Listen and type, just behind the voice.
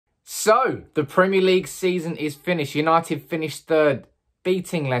So, the Premier League season is finished. United finished third,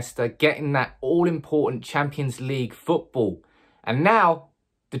 beating Leicester, getting that all-important Champions League football. And now,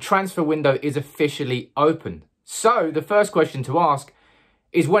 the transfer window is officially open. So, the first question to ask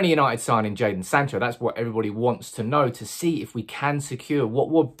is, when are United signing Jadon Sancho? That's what everybody wants to know, to see if we can secure what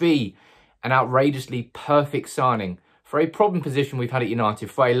would be an outrageously perfect signing for a problem position we've had at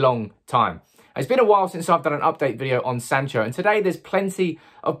United for a long time. It's been a while since I've done an update video on Sancho, and today there's plenty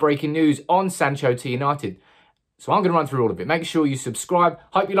of breaking news on Sancho to United. So I'm going to run through all of it. Make sure you subscribe.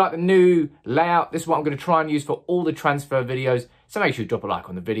 Hope you like the new layout. This is what I'm going to try and use for all the transfer videos. So make sure you drop a like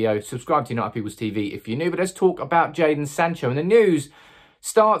on the video. Subscribe to United People's TV if you're new. But let's talk about Jadon Sancho. And the news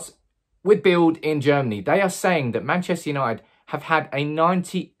starts with Bild in Germany. They are saying that Manchester United have had a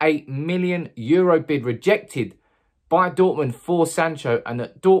 €98 million bid rejected by Dortmund for Sancho, and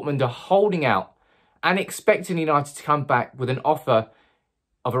that Dortmund are holding out and expecting United to come back with an offer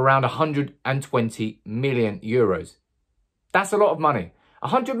of around €120 million. That's a lot of money.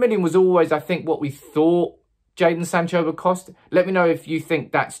 100 million was always, I think, what we thought Jadon Sancho would cost. Let me know if you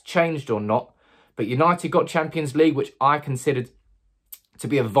think that's changed or not. But United got Champions League, which I considered to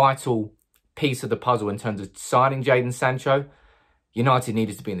be a vital piece of the puzzle in terms of signing Jadon Sancho. United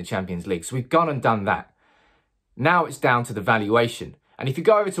needed to be in the Champions League. So we've gone and done that. Now it's down to the valuation. And if you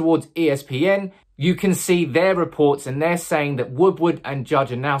go over towards ESPN, you can see their reports, and they're saying that Woodward and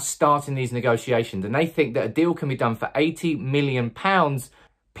Judge are now starting these negotiations, and they think that a deal can be done for £80 million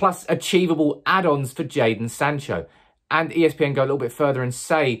plus achievable add-ons for Jadon Sancho. And ESPN go a little bit further and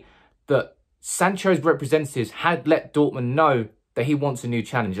say that Sancho's representatives had let Dortmund know that he wants a new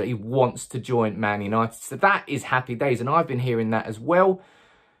challenge, that he wants to join Man United. So that is happy days, and I've been hearing that as well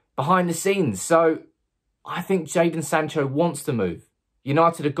behind the scenes. So I think Jadon Sancho wants to move.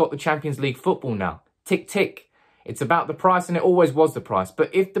 United have got the Champions League football now. Tick, tick. It's about the price, and it always was the price. But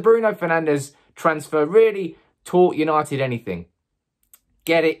if the Bruno Fernandes transfer really taught United anything,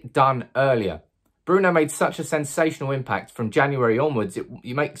 get it done earlier. Bruno made such a sensational impact from January onwards. It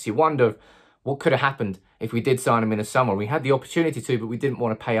makes you wonder what could have happened if we did sign him in the summer. We had the opportunity to, but we didn't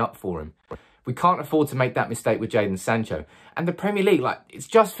want to pay up for him. We can't afford to make that mistake with Jadon Sancho. And the Premier League, it's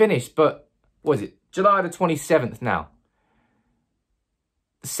just finished, but what is it? July the 27th now.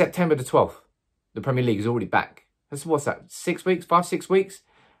 September the 12th. The Premier League is already back. What's that? 6 weeks? 5-6 weeks?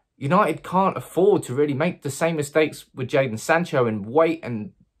 United can't afford to really make the same mistakes with Jadon Sancho and wait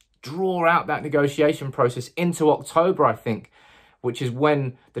and draw out that negotiation process into October, I think, which is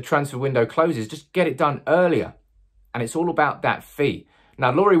when the transfer window closes. Just get it done earlier. And it's all about that fee.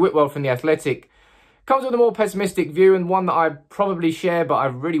 Now, Laurie Whitwell from The Athletic comes with a more pessimistic view, and one that I probably share, but I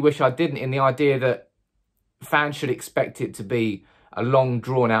really wish I didn't, in the idea that fans should expect it to be a long,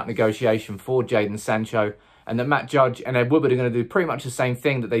 drawn-out negotiation for Jadon Sancho, and that Matt Judge and Ed Woodward are going to do pretty much the same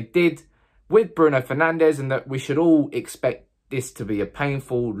thing that they did with Bruno Fernandes, and that we should all expect this to be a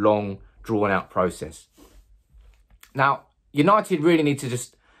painful, long, drawn-out process. Now, United really need to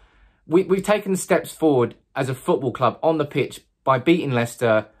just... We've taken steps forward as a football club on the pitch by beating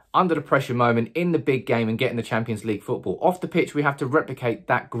Leicester under the pressure moment in the big game and getting the Champions League football. Off the pitch, we have to replicate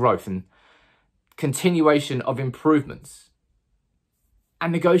that growth and continuation of improvements.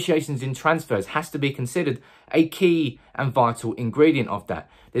 And negotiations in transfers has to be considered a key and vital ingredient of that.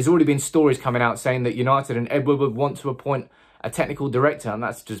 There's already been stories coming out saying that United and Ed Woodward want to appoint a technical director, and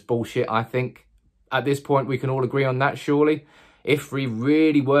that's just bullshit, I think. At this point, we can all agree on that, surely. If we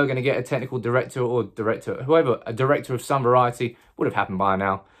really were going to get a technical director or whoever, a director of some variety, would have happened by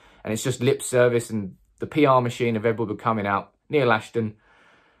now. And it's just lip service and the PR machine of Ed Woodward coming out, Neil Ashton,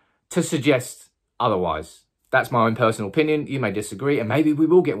 to suggest otherwise. That's my own personal opinion. You may disagree, and maybe we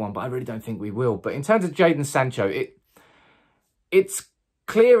will get one, but I really don't think we will. But in terms of Jadon Sancho, it's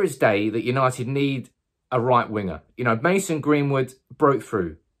clear as day that United need a right winger. You know, Mason Greenwood broke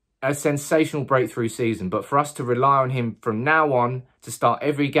through. A sensational breakthrough season, but for us to rely on him from now on to start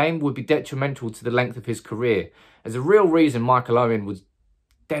every game would be detrimental to the length of his career. There's a real reason Michael Owen was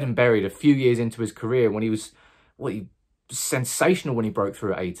dead and buried a few years into his career when he was sensational when he broke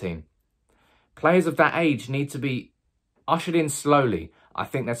through at 18. Players of that age need to be ushered in slowly. I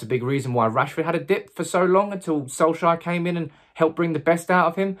think that's a big reason why Rashford had a dip for so long until Solskjaer came in and helped bring the best out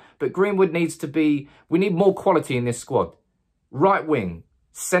of him. But Greenwood needs to be... We need more quality in this squad. Right wing,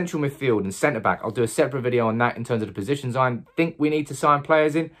 central midfield and centre-back. I'll do a separate video on that in terms of the positions I think we need to sign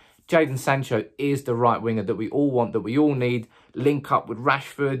players in. Jadon Sancho is the right winger that we all want, that we all need. Link up with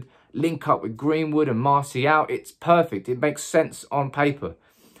Rashford, link up with Greenwood and Martial. It's perfect. It makes sense on paper.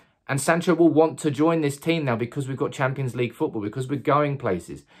 And Sancho will want to join this team now because we've got Champions League football, because we're going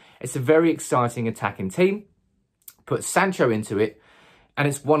places. It's a very exciting attacking team. Put Sancho into it, And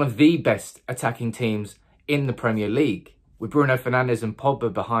it's one of the best attacking teams in the Premier League, with Bruno Fernandes and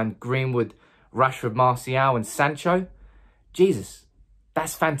Pogba behind Greenwood, Rashford, Martial and Sancho. Jesus,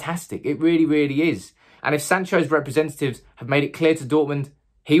 that's fantastic. It really, really is. And if Sancho's representatives have made it clear to Dortmund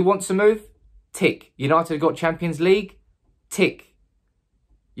he wants to move, tick. United have got Champions League, tick.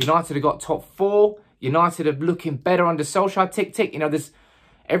 United have got top 4. United are looking better under Solskjaer, tick, tick. You know,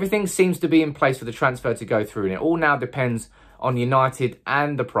 everything seems to be in place for the transfer to go through. And it all now depends on United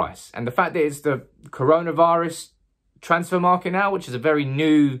and the price. And the fact that it's the coronavirus transfer market now, which is a very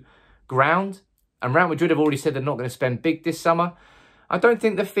new ground. And Real Madrid have already said they're not going to spend big this summer. I don't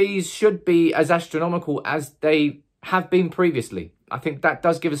think the fees should be as astronomical as they have been previously. I think that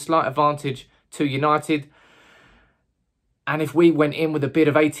does give a slight advantage to United. And if we went in with a bid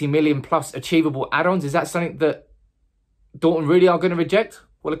of 80 million plus achievable add-ons, is that something that Dortmund really are going to reject?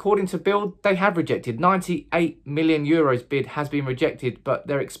 Well, according to Bild, they have rejected. 98 million euros bid has been rejected, but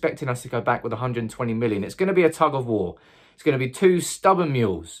they're expecting us to go back with 120 million. It's going to be a tug of war. It's going to be two stubborn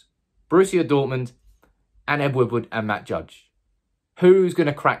mules, Borussia Dortmund and Ed Woodward and Matt Judge. Who's going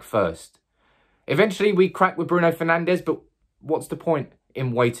to crack first? Eventually, we crack with Bruno Fernandes, but what's the point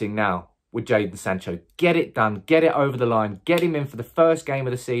in waiting now with Jadon Sancho? Get it done. Get it over the line. Get him in for the first game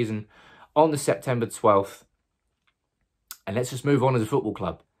of the season on the September 12th. And let's just move on as a football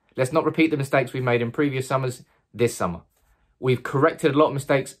club. Let's not repeat the mistakes we've made in previous summers this summer. We've corrected a lot of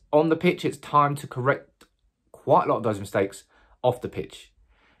mistakes on the pitch. It's time to correct quite a lot of those mistakes off the pitch.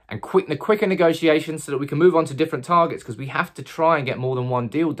 And the quicker negotiations so that we can move on to different targets, because we have to try and get more than one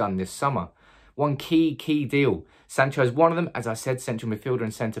deal done this summer. One key deal. Sancho is one of them. As I said, central midfielder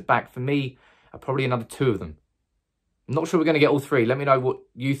and centre-back. For me, are probably another 2 of them. I'm not sure we're going to get all 3. Let me know what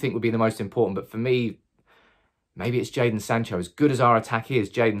you think would be the most important. But for me, maybe it's Jadon Sancho. As good as our attack is,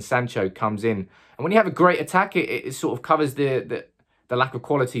 Jadon Sancho comes in. And when you have a great attack, it sort of covers the lack of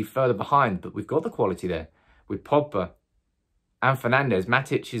quality further behind. But we've got the quality there with Pogba and Fernandes.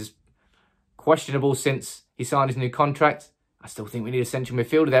 Matic is questionable since he signed his new contract. I still think we need a central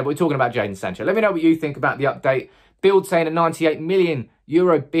midfielder there, but we're talking about Jadon Sancho. Let me know what you think about the update. Bild saying a 98 million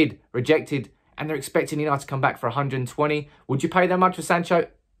euro bid rejected, and they're expecting United to come back for 120. Would you pay that much for Sancho?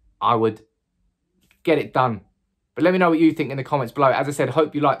 I would. Get it done. But let me know what you think in the comments below. As I said,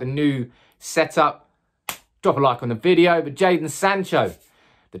 hope you like the new setup. Drop a like on the video. But Jadon Sancho,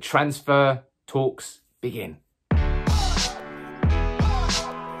 the transfer talks begin.